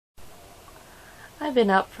I've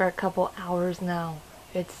been up for a couple hours now.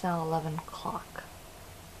 It's now 11 o'clock.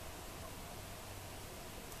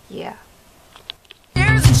 Yeah.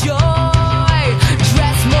 Here's a joy,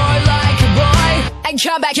 dress more like a boy, and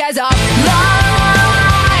come back as a line,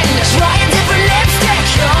 try a different lipstick.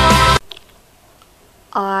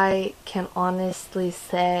 I can honestly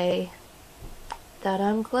say that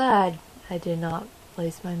I'm glad I did not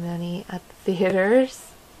waste my money at the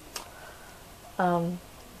theaters.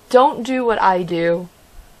 Don't do what I do.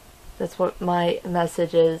 That's what my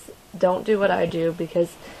message is. Don't do what I do,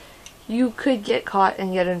 because you could get caught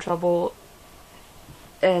and get in trouble.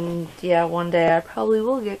 And yeah, one day I probably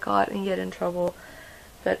will get caught and get in trouble.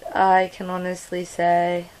 But I can honestly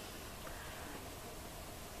say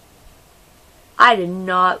I did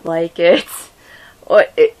not like it.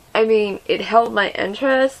 I mean, it held my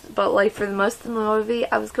interest, but like for the most of the movie,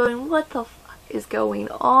 I was going, what the fuck is going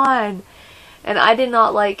on? And I did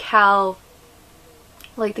not like how,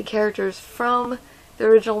 like, the characters from the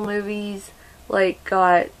original movies, like,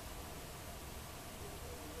 got,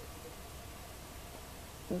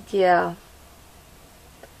 yeah,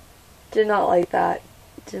 did not like that.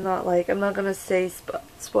 Did not like, I'm not gonna say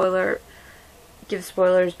give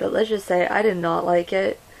spoilers, but let's just say I did not like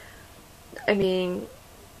it. I mean,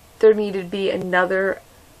 there needed to be another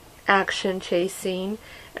action chase scene,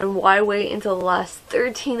 and why wait until the last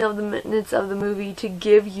 13 of the minutes of the movie to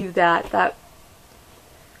give you that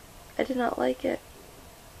I did not like it.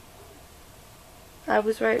 I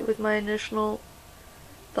was right with my initial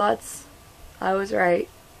thoughts. I was right.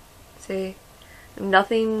 See,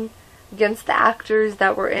 nothing against the actors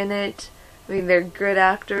that were in it. I mean, they're good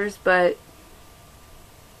actors, but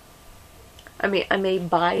I mean, I may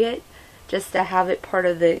buy it just to have it part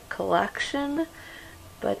of the collection,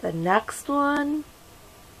 but the next one,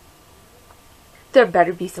 there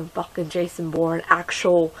better be some fucking Jason Bourne,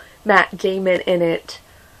 actual Matt Damon in it.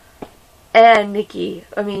 And Nikki.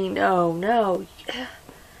 I mean, oh no.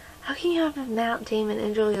 How can you have Matt Damon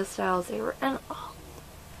and Julia Stiles? They were in. Oh,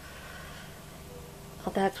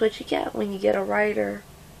 well, that's what you get when you get a writer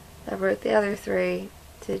that wrote the other three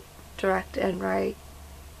to direct and write.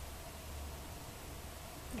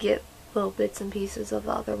 Get little bits and pieces of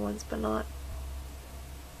the other ones, but not.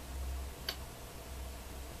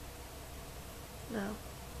 No.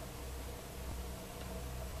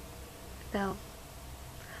 No.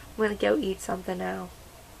 I'm gonna go eat something now.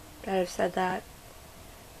 I've said that.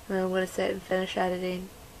 And then I'm gonna sit and finish editing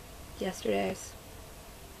yesterday's.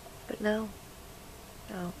 But no.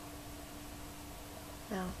 No.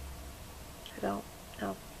 No. I don't.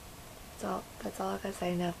 No. That's all I gotta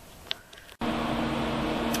say. No.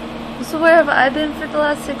 So where have I been for the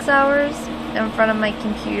last 6 hours? In front of my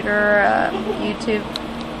computer, YouTube.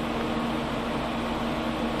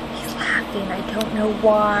 He's laughing, I don't know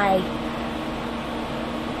why.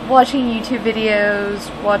 Watching YouTube videos,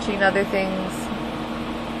 watching other things.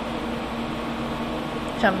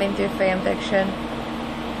 Jumping through fanfiction.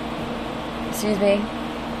 Excuse me.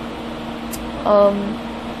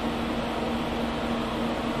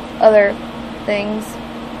 Other things.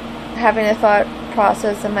 Having a thought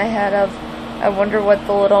process in my head of, I wonder what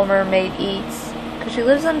the Little Mermaid eats, because she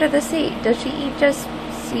lives under the sea. Does she eat just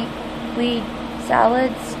seaweed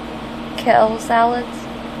salads, kale salads?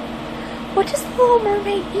 What does the Little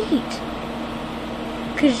Mermaid eat?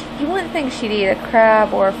 Because you wouldn't think she'd eat a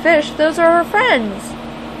crab or a fish. Those are her friends.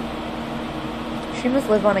 She must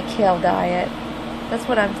live on a kale diet. That's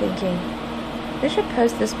what I'm thinking. They should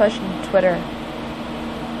post this question to Twitter.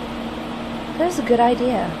 That is a good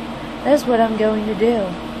idea. That is what I'm going to do.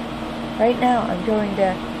 Right now, I'm going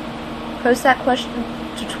to post that question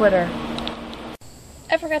to Twitter.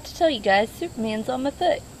 I forgot to tell you guys, Superman's on my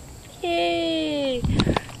foot. Yay!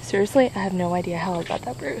 Seriously, I have no idea how I got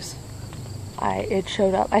that bruise. It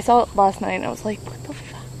showed up. I saw it last night and I was like, what the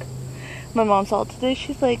fuck? My mom saw it today.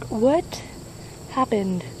 She's like, what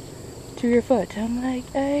happened to your foot? I'm like,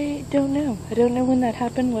 I don't know. I don't know when that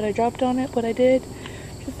happened, what I dropped on it, what I did.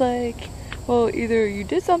 She's like, well, either you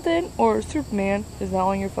did something or Superman is now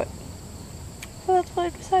on your foot. So that's what I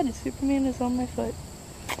decided. Superman is on my foot.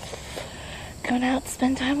 Going out to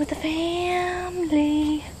spend time with the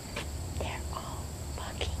family. They're all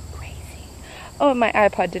fucking crazy. Oh, and my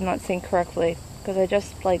iPod did not sync correctly because I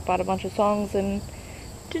just bought a bunch of songs and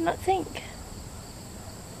did not sync.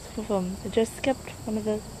 Some of them. It just skipped one of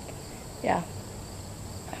the. Yeah.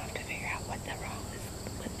 I have to figure out what the wrong is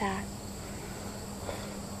with that.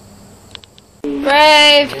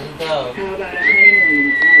 Brave!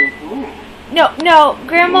 No,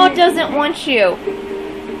 Grandma doesn't want you.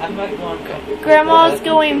 I'm not going to. Grandma's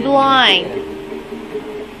going blind.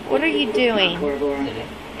 What are you doing?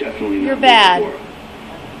 You're bad.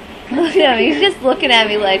 Look at him, he's just looking at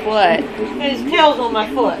me like, what? His tail's on my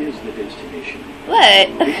foot. What?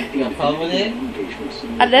 You got a problem with it?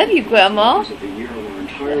 I love you, Grandma.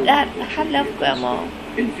 I love Grandma.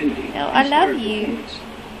 No, I love you.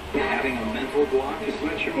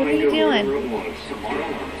 What are you doing?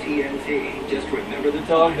 The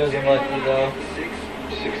dog doesn't like you though.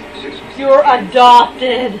 You're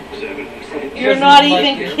adopted. You're not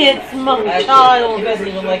even Kit's child. Doesn't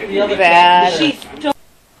even like the other Bad. She's still.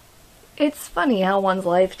 It's funny how one's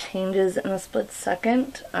life changes in a split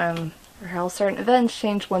second, or how certain events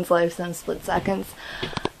change one's life in split seconds.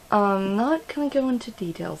 Not gonna go into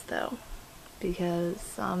details though,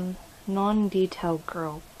 because non-detailed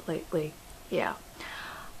girl lately. Yeah.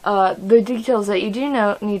 The details that you do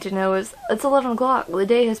need to know is it's 11 o'clock. The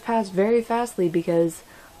day has passed very fastly because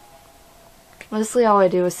mostly all I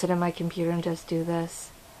do is sit at my computer and just do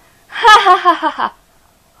this. Ha ha ha ha ha.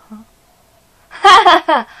 Ha ha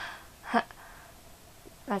ha.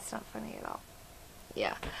 That's not funny at all.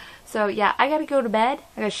 Yeah. So yeah, I gotta go to bed.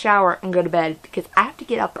 I gotta shower and go to bed because I have to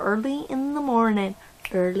get up early in the morning.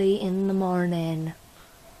 Early in the morning.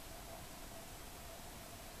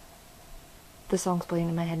 The song's playing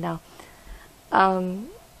in my head now. So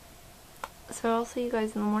I'll see you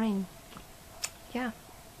guys in the morning. Yeah.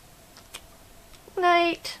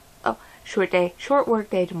 Night. Oh, short day. Short work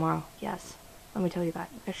day tomorrow. Yes. Let me tell you that.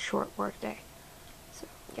 A short work day. So,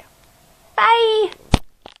 yeah. Bye!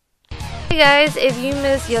 Hey guys, if you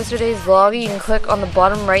missed yesterday's vlog, you can click on the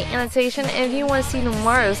bottom right annotation. And if you want to see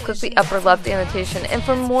tomorrow's, click the upper left annotation. And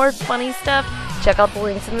for more funny stuff, check out the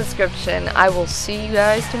links in the description. I will see you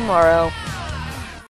guys tomorrow.